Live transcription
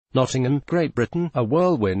Nottingham, Great Britain. A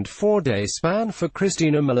whirlwind four-day span for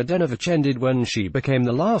Kristina Mladenovic ended when she became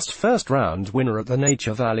the last first-round winner at the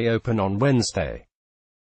Nature Valley Open on Wednesday.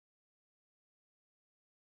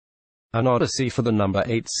 An odyssey for the number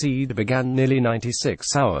 8 seed began nearly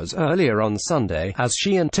 96 hours earlier on Sunday, as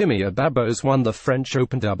she and Timea Babos won the French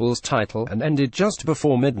Open doubles title, and ended just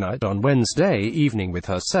before midnight on Wednesday evening with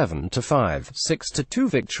her 7-5, 6-2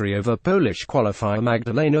 victory over Polish qualifier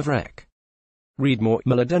Mladenovic. Read more.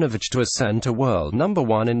 Mladenovic to ascend to world number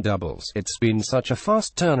 1 in doubles. It's been such a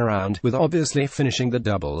fast turnaround, with obviously finishing the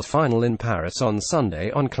doubles final in Paris on Sunday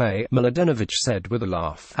on clay, Mladenovic said with a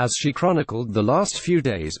laugh, as she chronicled the last few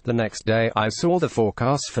days. The next day, I saw the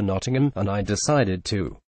forecast for Nottingham, and I decided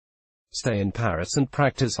to stay in Paris and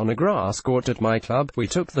practice on a grass court at my club. We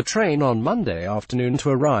took the train on Monday afternoon to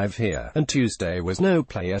arrive here, and Tuesday was no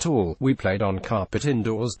play at all. We played on carpet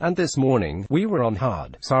indoors, and this morning, we were on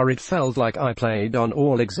hard, so it felt like I played on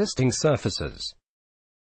all existing surfaces.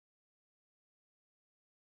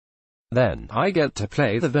 Then, I get to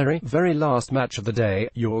play the very last match of the day.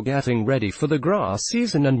 You're getting ready for the grass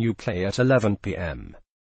season and you play at 11 p.m.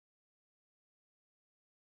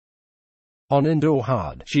 on indoor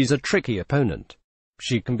hard. She's a tricky opponent.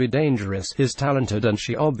 She can be dangerous, is talented, and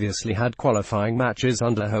she obviously had qualifying matches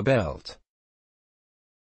under her belt.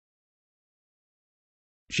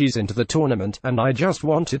 She's into the tournament, and I just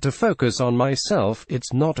wanted to focus on myself.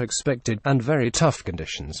 It's not expected, and very tough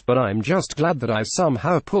conditions, but I'm just glad that I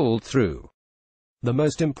somehow pulled through. The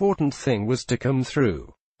most important thing was to come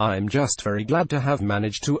through. I'm just very glad to have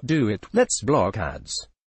managed to do it. Let's block ads.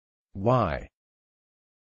 Why?